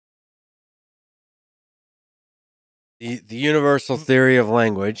The Universal Theory of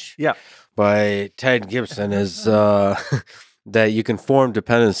Language Yeah. by Ted Gibson is that you can form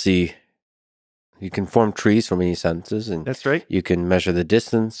dependency. You can form trees from any sentences, and That's right. you can measure the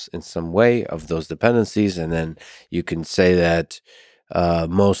distance in some way of those dependencies, and then you can say that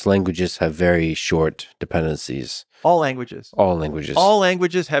most languages have very short dependencies. All languages. All languages. All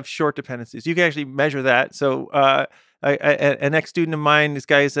languages have short dependencies. You can actually measure that. So an ex-student of mine, this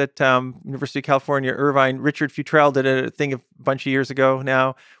guy is at University of California, Irvine, Richard Futrell, did a thing a bunch of years ago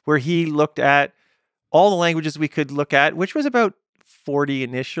now, where he looked at all the languages we could look at, which was about 40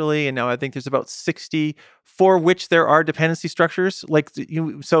 initially, and now I think there's about 60 for which there are dependency structures.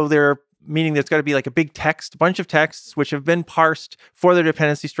 So they're meaning there's got to be like a big text, a bunch of texts which have been parsed for their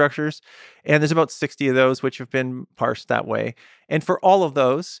dependency structures, and there's about 60 of those which have been parsed that way. And for all of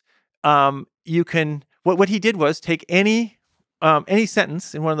those, you can. What he did was take any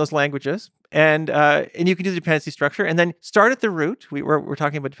sentence in one of those languages, and you can do the dependency structure, and then start at the root. We're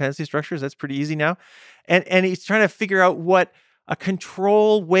talking about dependency structures. That's pretty easy now, and he's trying to figure out what a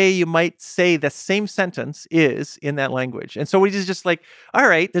control way you might say the same sentence is in that language. And so what he is just like, all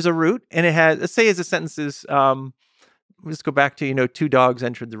right, there's a root, and it has, let's say as a sentence is, let's go back to, 2 dogs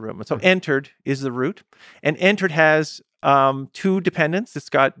entered the room. So entered is the root, and entered has 2 dependents. It's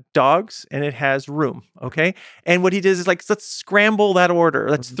got dogs and it has room. Okay. And what he does is like, let's scramble that order.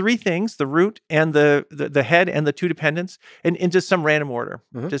 That's 3 things, the root and the head and the 2 dependents in just some random order,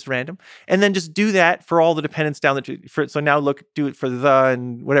 just random. And then just do that for all the dependents down the 2. So now do it for the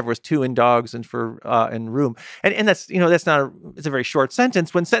and whatever was 2 in dogs and for and room. And that's, it's a very short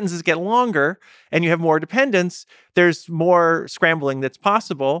sentence. When sentences get longer and you have more dependents, there's more scrambling that's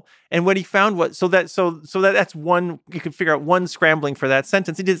possible. And what he found was that's one, you can figure out one scrambling for that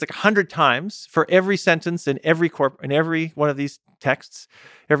sentence. He did this like 100 times for every sentence in every one of these texts,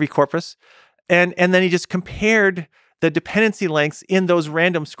 every corpus. And then he just compared the dependency lengths in those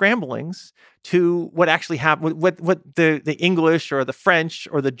random scramblings to what actually happened, what the English or the French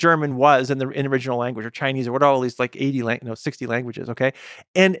or the German was in the original language, or Chinese, or what all these like 60 languages, okay?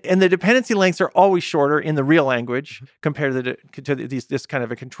 And the dependency lengths are always shorter in the real language compared to this kind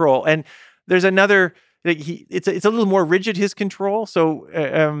of a control. And there's another, it's a little more rigid, his control. So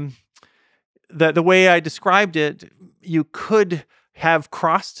the way I described it, you could have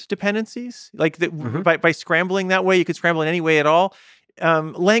crossed dependencies, like by scrambling that way. You could scramble in any way at all.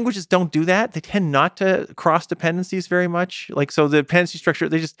 Languages don't do that. They tend not to cross dependencies very much. So the dependency structure,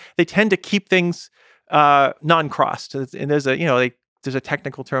 they tend to keep things non-crossed. And there's a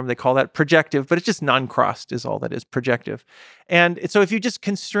technical term, they call that projective, but it's just non-crossed is all that is, projective. And so if you just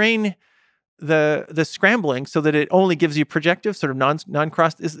constrain the scrambling so that it only gives you projective, sort of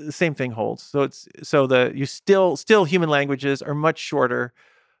non-crossed, is the same thing holds. So still human languages are much shorter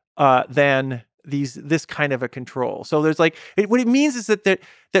than this kind of a control. So there's what it means is that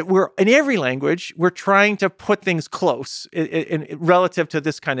we're in every language, we're trying to put things close in relative to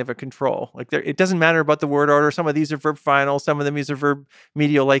this kind of a control. It doesn't matter about the word order. Some of these are verb final, some of them are verb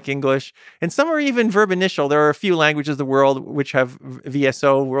medial like English, and some are even verb initial. There are a few languages of the world which have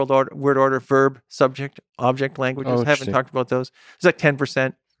VSO, word order, verb, subject, object languages. I haven't talked about those. It's like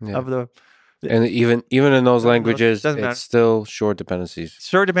 10% of the. And even in those languages, it's still short dependencies.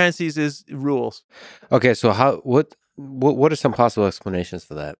 Short dependencies is rules. Okay, so what are some possible explanations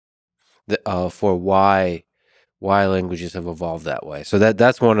for that? For why languages have evolved that way? So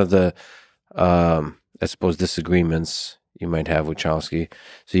that's one of the I suppose disagreements you might have with Chomsky.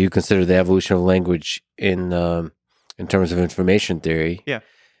 So you consider the evolution of language in terms of information theory. Yeah.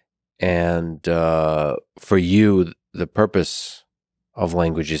 And for you, the purpose of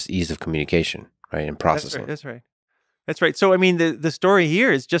language is ease of communication, right, and processing. That's right. So, I mean, the story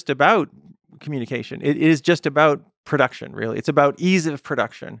here is just about communication. It is just about production, really. It's about ease of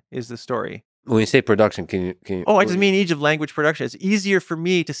production is the story. When you say production, can you? Oh, I just mean ease of language production. It's easier for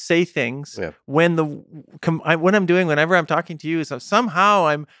me to say things whenever I'm talking to you. So somehow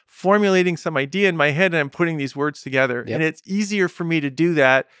I'm formulating some idea in my head and I'm putting these words together. Yep. And it's easier for me to do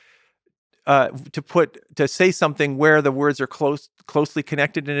that to say something where the words are closely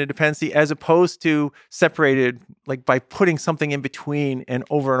connected in a dependency, as opposed to separated, like by putting something in between and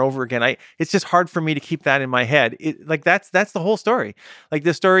over again. It's just hard for me to keep that in my head. That's the whole story. Like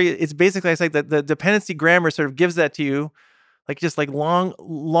the story, it's basically, it's like the dependency grammar sort of gives that to you,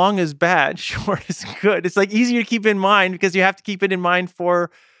 long is bad, short is good. It's like easier to keep in mind because you have to keep it in mind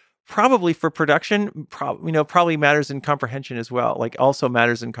for probably for production, probably matters in comprehension as well. Like also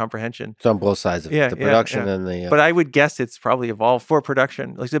matters in comprehension. It's on both sides of it, the production and the. But I would guess it's probably evolved for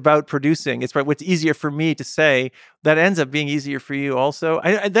production. Like it's about producing. It's what's easier for me to say that ends up being easier for you also.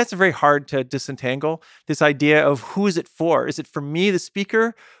 That's very hard to disentangle, this idea of who is it for? Is it for me, the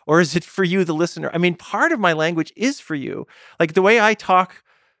speaker, or is it for you, the listener? I mean, part of my language is for you. Like the way I talk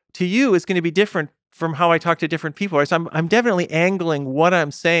to you is going to be different from how I talk to different people. Right? So I'm definitely angling what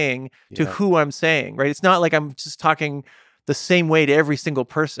I'm saying to who I'm saying, right? It's not like I'm just talking the same way to every single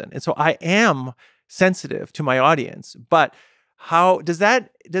person. And so I am sensitive to my audience. But how does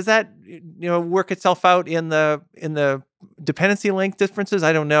that work itself out in the dependency length differences?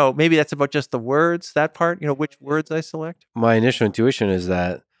 I don't know. Maybe that's about just the words, that part, which words I select. My initial intuition is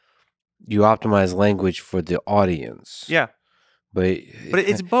that you optimize language for the audience. Yeah. But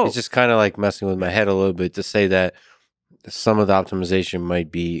it's both. It's just kind of like messing with my head a little bit to say that some of the optimization might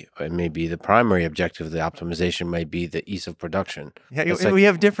be, maybe the primary objective of the optimization might be the ease of production. Yeah, we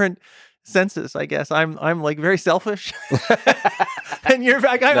have different senses, I guess. I'm like very selfish, and you're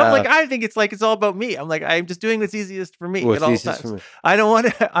like, I think it's like it's all about me. I'm like, I'm just doing what's easiest for me at all times. I don't want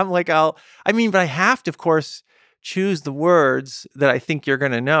to. I'm like, but I have to, of course, choose the words that I think you're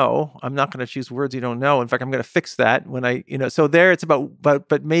going to know. I'm not going to choose words you don't know. In fact, I'm going to fix that when so there it's about,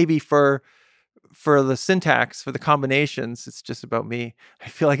 but maybe for the syntax, for the combinations, it's just about me. I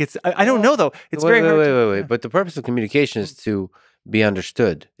feel like I don't know though. It's very hard. Wait. But the purpose of communication is to be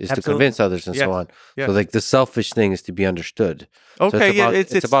understood, is to convince others and so on. Yes. So like the selfish thing is to be understood. Okay. So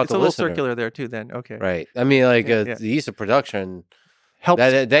it's about a little circular there too then. Okay. Right. I mean, like the ease of production helps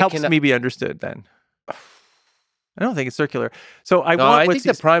me be understood then. I don't think it's circular. So I think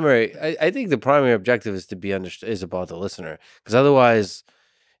the primary objective is to be understood, is about the listener, because otherwise,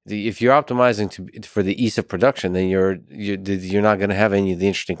 if you're optimizing for the ease of production, then you're not going to have any of the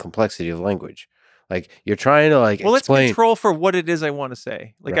interesting complexity of language. Like you're trying to explain. Let's control for what it is I want to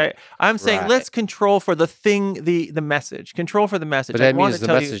say. Like I'm saying, let's control for the thing, the message. Control for the message. But that means the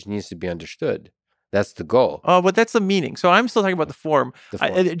message needs to be understood. That's the goal. Oh, but that's the meaning. So I'm still talking about the form.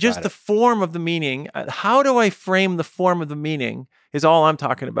 The form of the meaning. How do I frame the form of the meaning is all I'm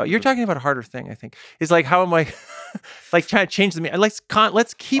talking about. You're talking about a harder thing, I think. Is like, how am I like trying to change the meaning? Let's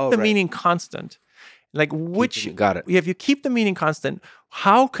keep the meaning constant. Like got it. If you keep the meaning constant,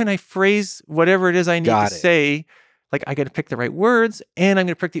 how can I phrase whatever it is I need to say? Like I got to pick the right words, and I'm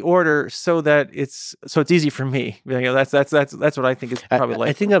going to pick the order so that it's easy for me. That's what I think is probably like.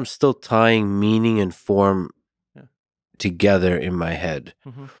 I think I'm still tying meaning and form together in my head.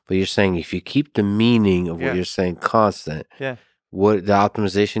 Mm-hmm. But you're saying if you keep the meaning of what you're saying constant, what the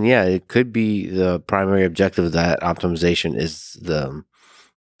optimization? Yeah, it could be the primary objective of that optimization is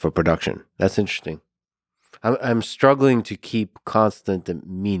for production. That's interesting. I'm struggling to keep constant the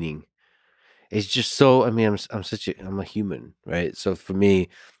meaning. It's just so. I mean, I'm a human, right? So for me,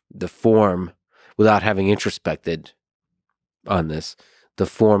 the form, without having introspected on this, the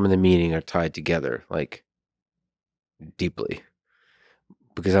form and the meaning are tied together, like deeply,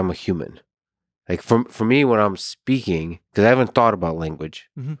 because I'm a human. Like for me, when I'm speaking, because I haven't thought about language,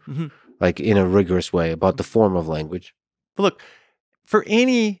 like in a rigorous way about the form of language. But look, for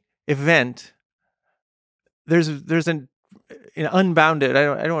any event, there's an unbounded.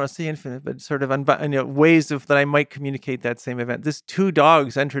 I don't want to say infinite, but sort of ways that I might communicate that same event. This 2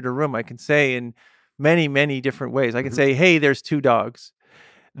 dogs entered a room. I can say in many, many different ways. I can say, "Hey, there's 2 dogs.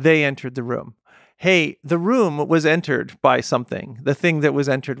 They entered the room. Hey, the room was entered by something. The thing that was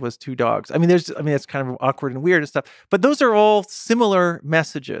entered was 2 dogs." I mean, it's kind of awkward and weird and stuff. But those are all similar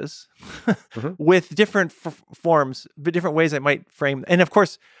messages with different forms, but different ways I might frame. And of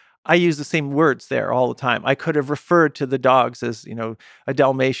course, I use the same words there all the time. I could have referred to the dogs as, a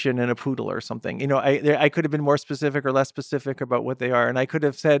Dalmatian and a poodle or something. I could have been more specific or less specific about what they are. And I could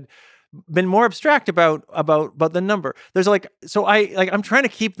have been more abstract about the number. There's I'm trying to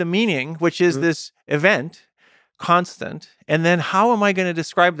keep the meaning, which is this event, constant. And then how am I going to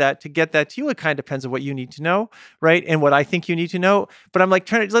describe that to get that to you? It kind of depends on what you need to know, right? And what I think you need to know. But I'm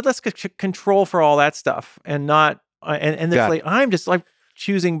like let's control for all that stuff and not, and it's like, I'm just like,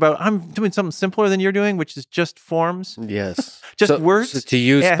 I'm doing something simpler than you're doing, which is just forms. Yes. Just words. So to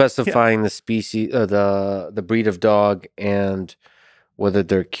you, specifying the species, the breed of dog and whether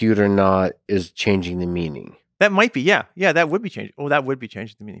they're cute or not is changing the meaning. That might be, yeah. That would be changing. Oh, that would be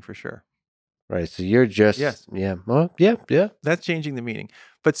changing the meaning for sure. Right. So you're just, yeah. Well, yeah. That's changing the meaning.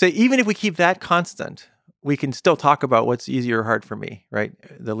 But say, even if we keep that constant, we can still talk about what's easy or hard for me, right?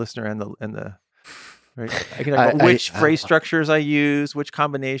 The listener and the right. I can talk about which phrase structures I use, which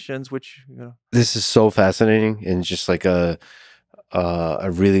combinations, which. This is so fascinating and just like a a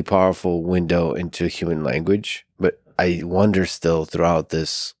really powerful window into human language. But I wonder still throughout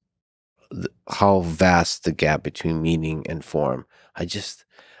this how vast the gap between meaning and form. I just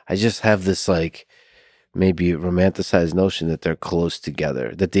have this like maybe romanticized notion that they're close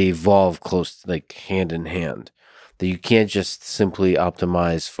together, that they evolve close, like hand in hand, that you can't just simply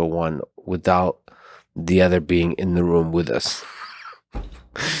optimize for one without the other being in the room with us.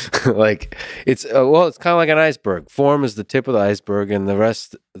 Like it's it's kind of like an iceberg. Form is the tip of the iceberg, and the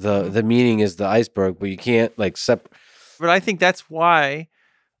rest, the meaning is the iceberg. But you can't like separate. But I think that's why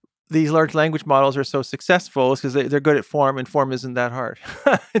these large language models are so successful, is because they're good at form, and form isn't that hard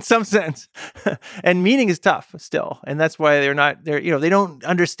in some sense. And meaning is tough still, and that's why they don't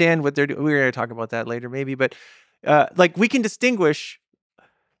understand what they're doing. We're going to talk about that later, maybe, but like we can distinguish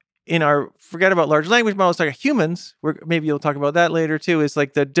forget about large language models, like humans, maybe you'll talk about that later too, is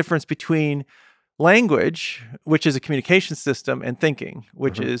like the difference between language, which is a communication system, and thinking,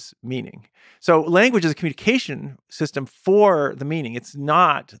 which is meaning. So language is a communication system for the meaning. It's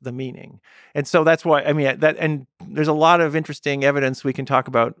not the meaning. And so that's why, and there's a lot of interesting evidence we can talk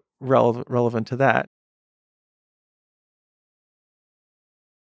about relevant to that.